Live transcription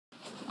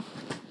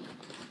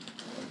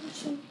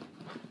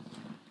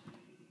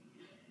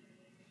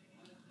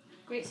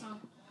Great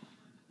song.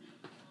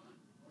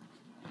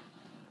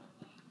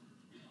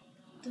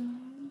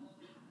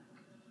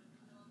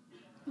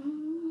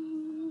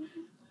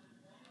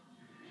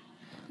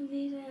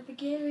 These are the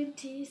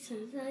guarantees, so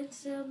that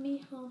tell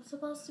me how I'm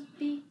supposed to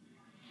be.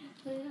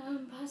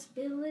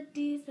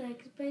 Possibilities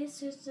like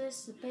space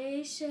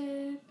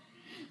anticipation.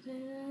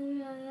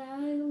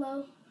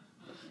 Low.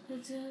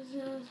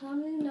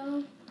 Something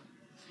low.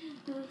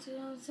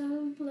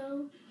 Something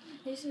low.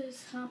 It's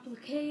just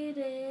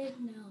complicated.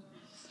 No.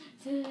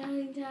 They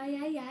never tell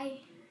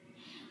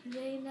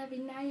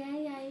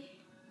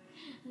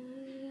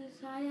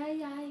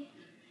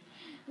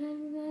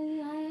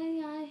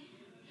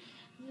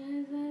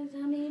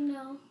me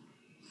no.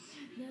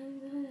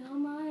 On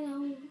my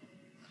own.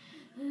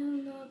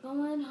 I'm not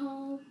going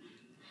home.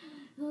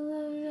 The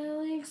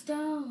rolling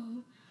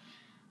stone.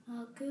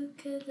 How good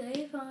could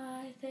they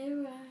find? They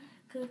ride.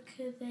 Good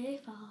could they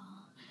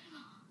fall?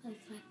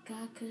 It's like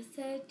I could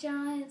say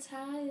giants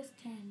high as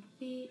 10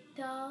 feet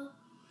tall.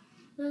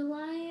 The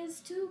lion's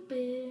too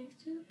big,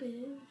 too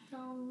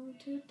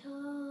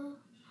tall.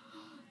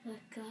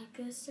 Like I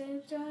could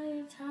say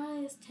giants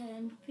high as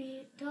 10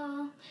 feet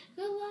tall.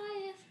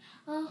 Goliath,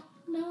 oh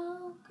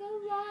no,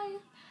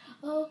 Goliath,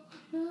 oh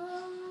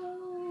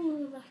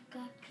no. Like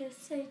I could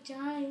say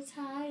giants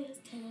high as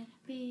 10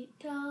 feet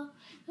tall.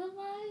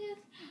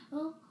 Goliath,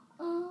 oh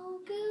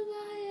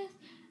Goliath,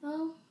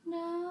 oh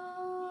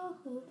no.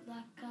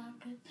 Like I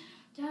could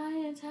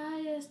giants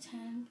high as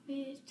 10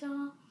 feet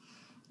tall.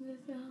 Yo,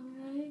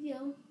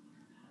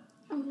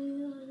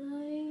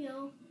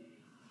 yo.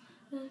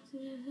 That's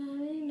it, I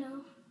know.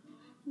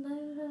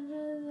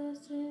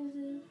 That's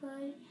it,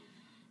 fight.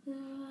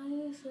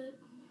 That's it.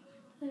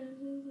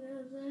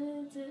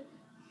 That's it.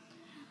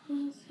 I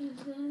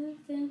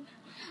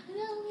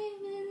don't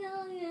even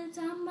know it's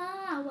on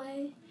my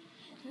way.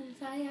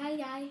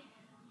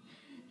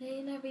 They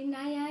never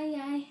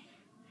night.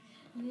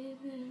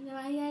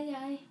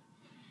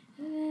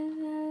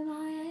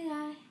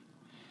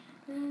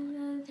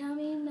 Tell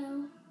me no.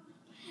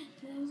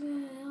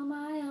 On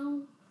my own.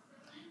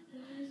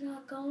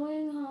 Not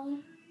going home.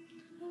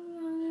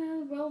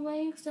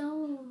 Rolling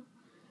stone.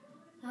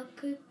 How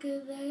could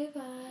they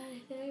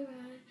ride? They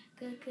ride.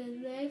 Could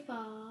they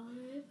fall?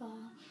 They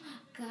fall.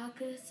 God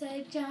could say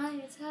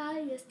giants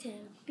high as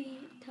 10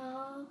 feet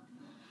tall.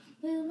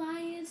 The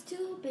lion's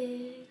too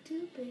big,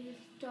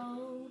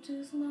 strong,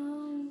 too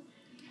small.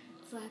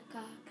 It's like I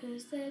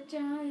could say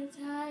giants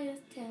high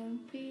as 10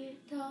 feet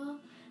tall.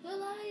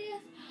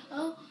 Goliath,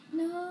 oh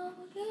no,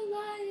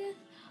 Goliath,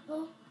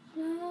 oh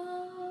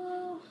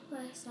no.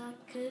 Like I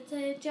could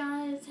say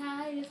giants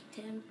high as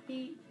 10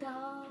 feet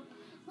tall.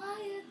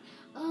 Goliath,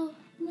 oh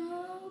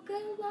no,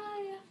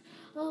 Goliath,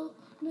 oh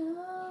no.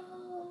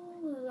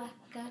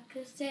 Like I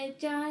could say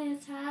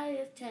giants high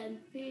as 10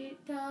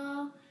 feet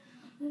tall.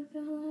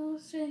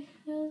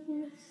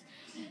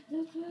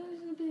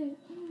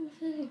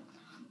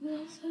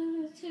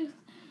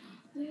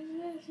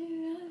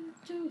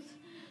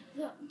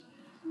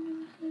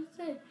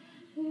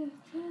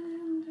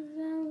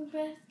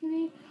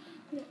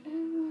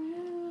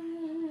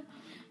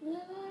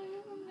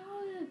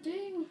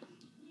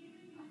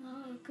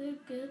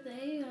 Good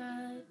they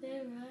ride,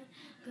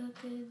 good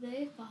could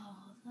they fall,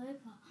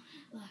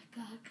 like I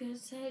could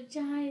say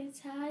giants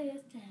high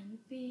as 10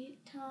 feet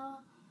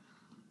tall.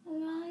 The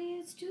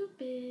lion's too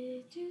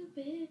big, too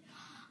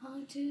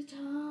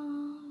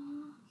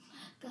tall.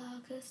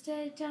 God could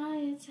say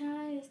giants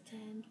high as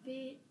 10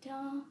 feet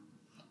tall.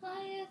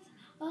 Goliath,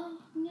 oh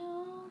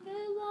no,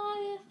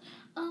 Goliath,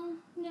 oh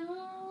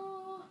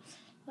no.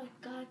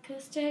 Like God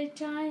could say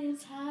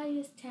giants high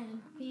as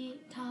 10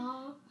 feet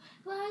tall.